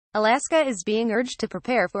Alaska is being urged to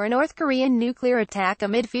prepare for a North Korean nuclear attack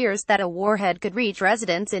amid fears that a warhead could reach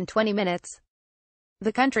residents in 20 minutes.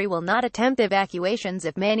 The country will not attempt evacuations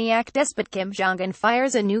if maniac despot Kim Jongun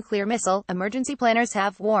fires a nuclear missile, emergency planners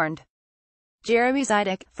have warned. Jeremy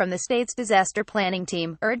Zidek, from the state's disaster planning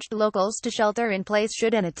team, urged locals to shelter in place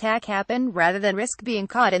should an attack happen rather than risk being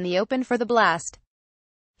caught in the open for the blast.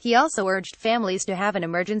 He also urged families to have an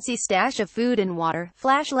emergency stash of food and water,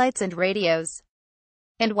 flashlights and radios.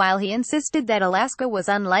 And while he insisted that Alaska was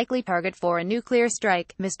unlikely target for a nuclear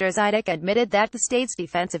strike, Mr. Zidek admitted that the state's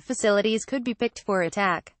defensive facilities could be picked for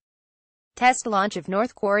attack. Test launch of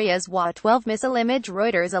North Korea's Hwa-12 missile image.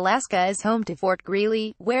 Reuters. Alaska is home to Fort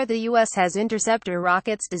Greely, where the U.S. has interceptor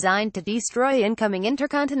rockets designed to destroy incoming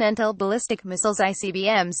intercontinental ballistic missiles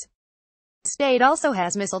 (ICBMs). The state also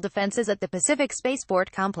has missile defenses at the Pacific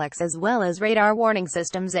Spaceport Complex as well as radar warning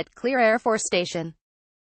systems at Clear Air Force Station.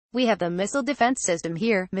 "We have the missile defense system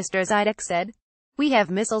here," Mr. Zidek said. "We have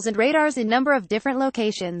missiles and radars in a number of different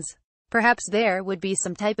locations. Perhaps there would be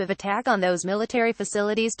some type of attack on those military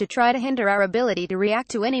facilities to try to hinder our ability to react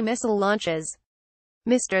to any missile launches."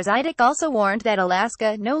 Mr. Zidek also warned that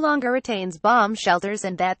Alaska no longer retains bomb shelters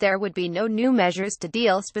and that there would be no new measures to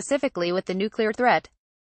deal specifically with the nuclear threat.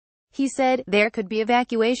 He said, "There could be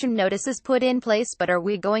evacuation notices put in place, but are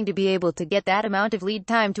we going to be able to get that amount of lead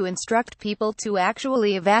time to instruct people to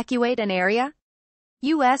actually evacuate an area?"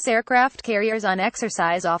 U.S. aircraft carriers on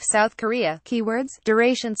exercise off South Korea. Keywords: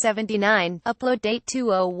 duration 79, upload date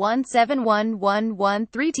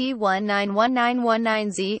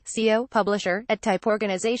 20171113T1919119Z, CO, publisher, @type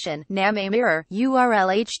organization, Name Mirror, URL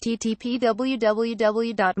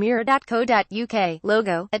http://www.mirror.co.uk,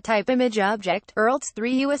 logo, @type image object, URLs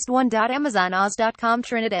 3ust1.amazonoz.com,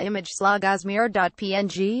 Trinidad image slog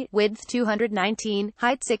mirror.png, width 219,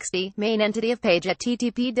 height 60, main entity of page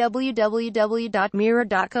 @ttp://www.mirror.co.uk,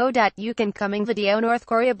 incoming video North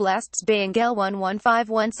Korea blasts Pyongyang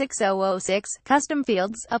 115160006, custom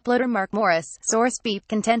fields, uploader Mark Morris, source beep,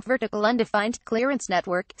 content vertical undefined, clearance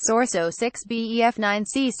network, source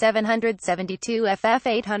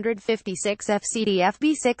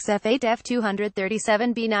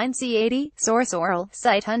 06BEF9C772FF856FCDFB6F8F237B9C80, source oral,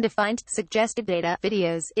 site undefined, suggested data,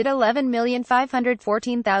 videos, IT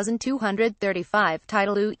 11514235,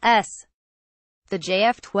 title U.S. The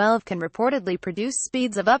JF-12 can reportedly produce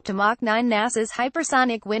speeds of up to Mach 9. NASA's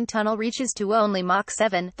hypersonic wind tunnel reaches to only Mach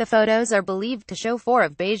 7. The photos are believed to show 4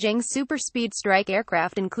 of Beijing's super-speed strike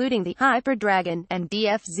aircraft including the Hyper Dragon and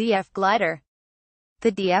DF-ZF glider.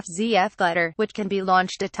 The DF-ZF glider, which can be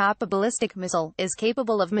launched atop a ballistic missile, is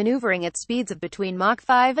capable of maneuvering at speeds of between Mach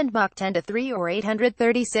 5 and Mach 10 to 3 or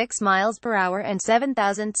 836 miles per hour and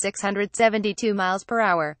 7,672 miles per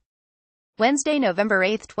hour. Wednesday, November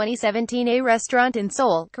 8, 2017. A restaurant in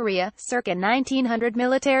Seoul, Korea, circa 1900.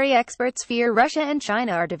 Military experts fear Russia and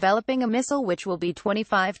China are developing a missile which will be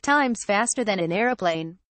 25 times faster than an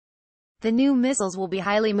airplane. The new missiles will be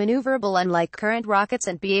highly maneuverable unlike current rockets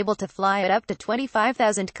and be able to fly at up to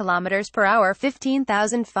 25,000 km per hour,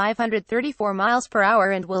 15,534 miles per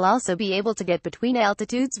hour, and will also be able to get between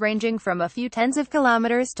altitudes ranging from a few tens of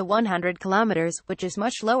kilometers to 100 kilometers, which is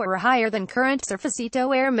much lower or higher than current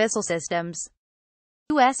surface-to-air missile systems.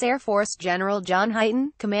 U.S. Air Force General John Hyten,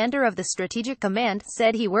 commander of the Strategic Command,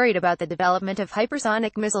 said he worried about the development of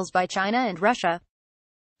hypersonic missiles by China and Russia.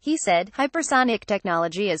 He said, "Hypersonic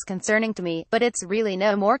technology is concerning to me, but it's really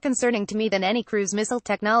no more concerning to me than any cruise missile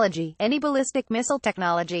technology, any ballistic missile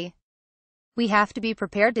technology. We have to be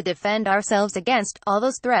prepared to defend ourselves against all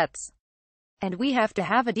those threats. And we have to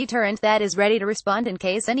have a deterrent that is ready to respond in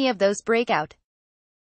case any of those break out."